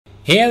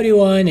Hey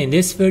everyone, in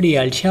this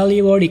video I'll tell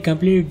you about a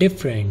completely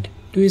different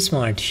two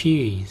smart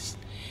TVs,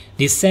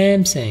 the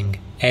Samsung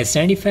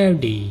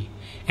S95D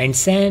and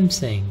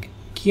Samsung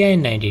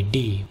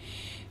QN90D.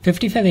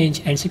 55-inch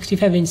and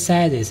 65-inch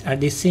sizes are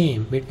the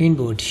same between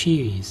both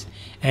TVs,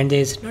 and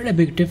there is not a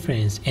big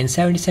difference in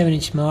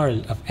 77-inch model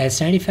of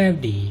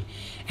S95D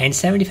and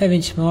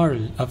 75-inch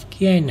model of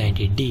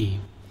QN90D.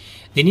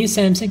 The new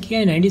Samsung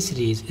QN90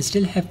 series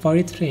still have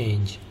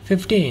 43-inch,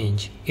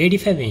 50-inch,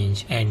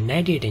 85-inch and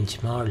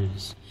 98-inch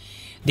models.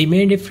 The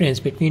main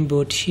difference between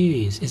both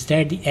TVs is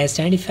that the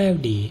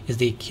S95D is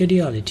the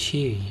QDOLED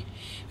TV,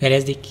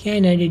 whereas the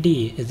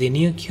QN90D is the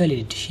new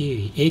QLED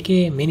TV,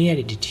 aka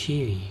MiniLED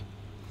TV.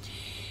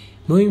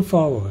 Moving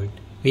forward,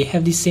 we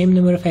have the same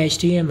number of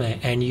HDMI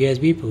and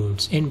USB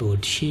ports in both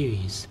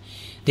TVs.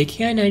 The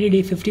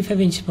QN90D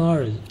 55-inch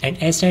model and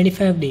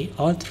S95D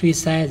all three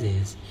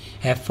sizes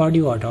have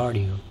 40-watt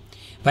audio,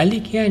 while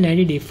the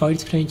QN90D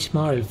 43-inch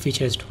model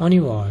features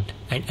 20-watt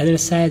and other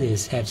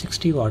sizes have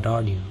 60-watt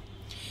audio.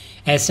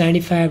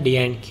 S95D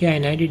and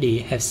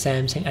QN90D have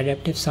Samsung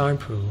Adaptive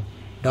Sound Pro,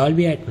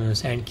 Dolby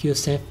Atmos and Q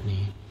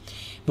Symphony.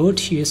 Both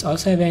TVs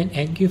also have an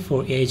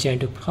NQ4A Gen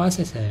 2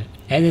 processor.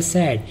 As I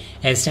said,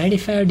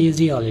 S95D is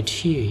the OLED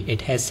TV.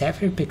 It has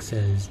sapphire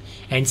pixels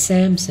and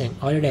Samsung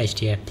OLED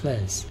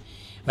HDR+.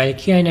 While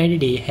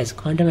QN90D has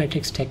quantum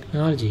matrix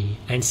technology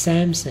and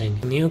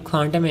Samsung new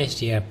quantum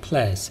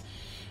HDR+.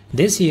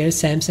 This year,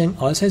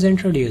 Samsung also has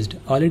introduced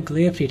OLED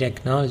glare-free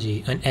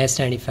technology on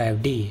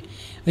S95D,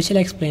 which I'll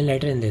explain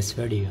later in this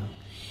video.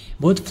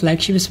 Both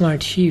flagship smart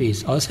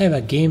TVs also have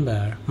a game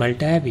bar,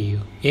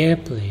 multi-view,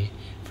 AirPlay,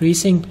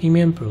 FreeSync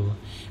Premium Pro,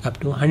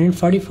 up to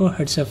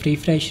 144Hz of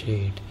refresh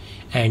rate,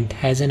 and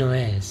has an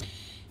OS.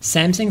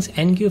 Samsung's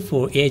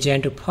NQ4A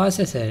Gen 2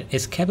 processor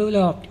is capable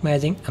of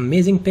optimizing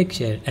amazing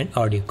picture and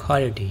audio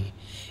quality.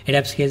 It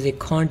upscales the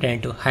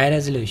content to high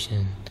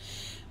resolution.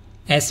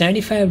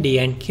 S95D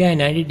and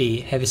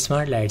QN90D have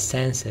smart light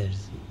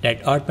sensors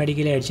that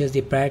automatically adjust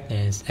the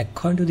brightness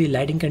according to the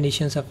lighting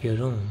conditions of your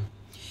room.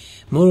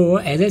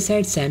 Moreover, as I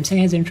said, Samsung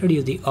has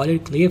introduced the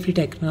OLED glare-free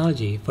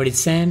technology for the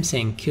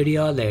Samsung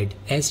QDOLED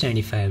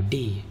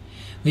S95D,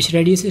 which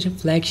reduces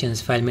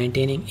reflections while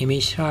maintaining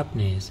image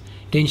sharpness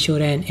to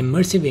ensure an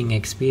immersive viewing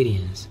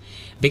experience.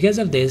 Because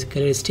of this,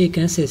 colors stay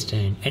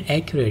consistent and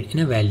accurate in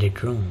a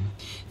well-lit room.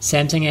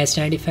 Samsung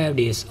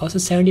S95D is also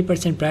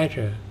 70%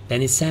 brighter than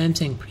the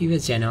Samsung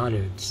previous gen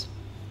OLEDs.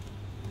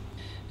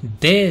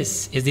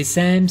 This is the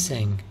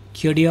Samsung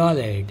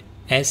QDOLED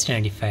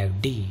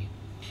S95D,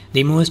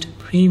 the most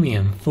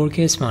premium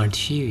 4K smart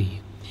TV.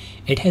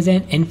 It has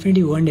an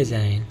Infinity One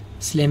design,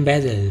 slim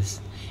bezels,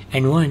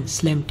 and one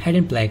slim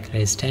Titan black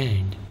color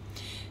stand.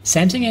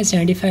 Samsung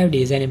S95D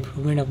is an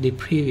improvement of the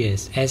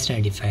previous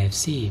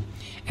S95C,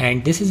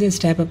 and this is a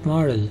step-up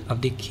model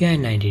of the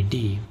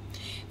QN90D.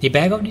 The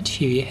back of the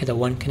TV has a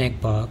One Connect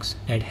box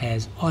that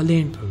has all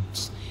the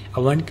inputs,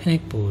 a One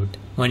Connect port,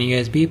 one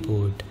USB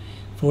port,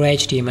 4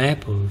 HDMI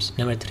ports,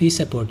 number 3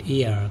 support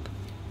eARC,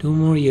 2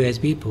 more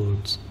USB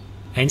ports,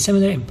 and some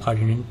other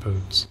important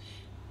inputs.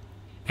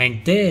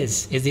 And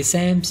this is the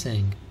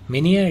Samsung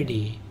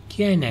MiniLED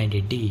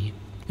QN90D,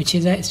 which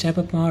is a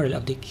step-up model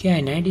of the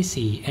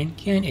QN90C and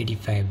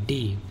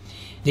QN85D.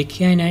 The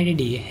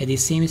QN90D has the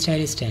same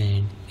style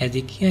stand as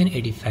the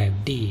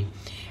QN85D,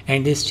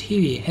 and this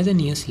TV has a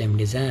new slim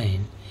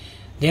design.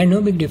 There are no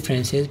big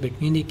differences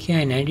between the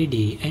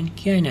QN90D and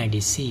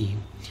QN90C.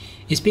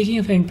 Speaking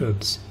of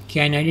inputs,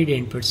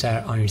 QN90D inputs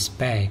are on its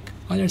back,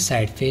 all are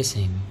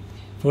side-facing.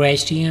 4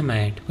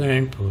 HDMI, 2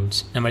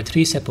 inputs, number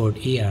 3 support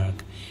eARC,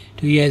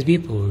 2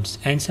 USB ports,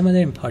 and some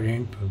other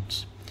important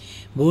inputs.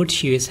 Both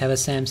TVs have a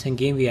Samsung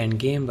Game View and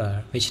Game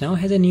Bar, which now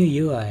has a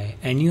new UI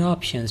and new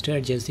options to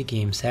adjust the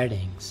game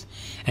settings.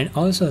 And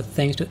also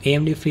thanks to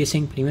AMD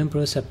FreeSync Premium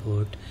Pro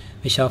support,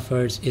 which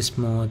offers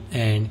smooth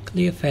and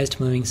clear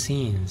fast-moving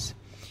scenes.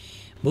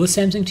 Both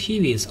Samsung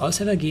TVs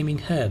also have a gaming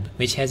hub,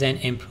 which has an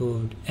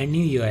improved and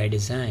new UI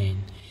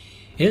design.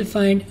 You'll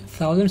find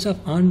thousands of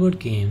onboard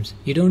games.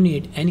 You don't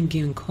need any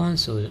gaming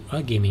console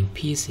or gaming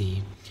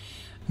PC.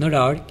 No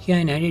doubt,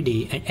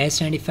 QN90D and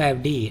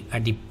S95D are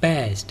the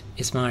best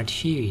smart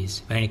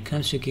TVs when it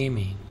comes to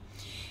gaming.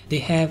 They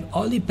have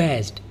all the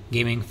best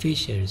gaming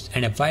features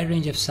and a wide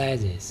range of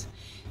sizes.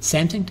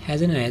 Samsung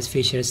has an OS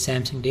features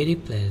Samsung Daily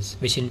Plus,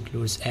 which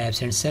includes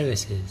apps and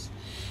services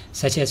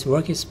such as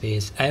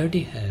Workspace,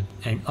 IoT Hub,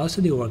 and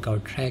also the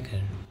workout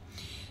tracker.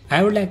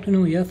 I would like to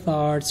know your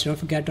thoughts. Don't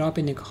forget to drop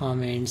in the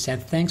comments,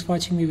 and thanks for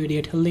watching the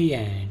video till the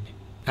end.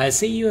 I'll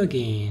see you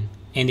again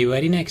in the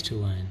very next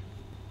one.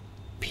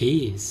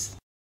 Peace.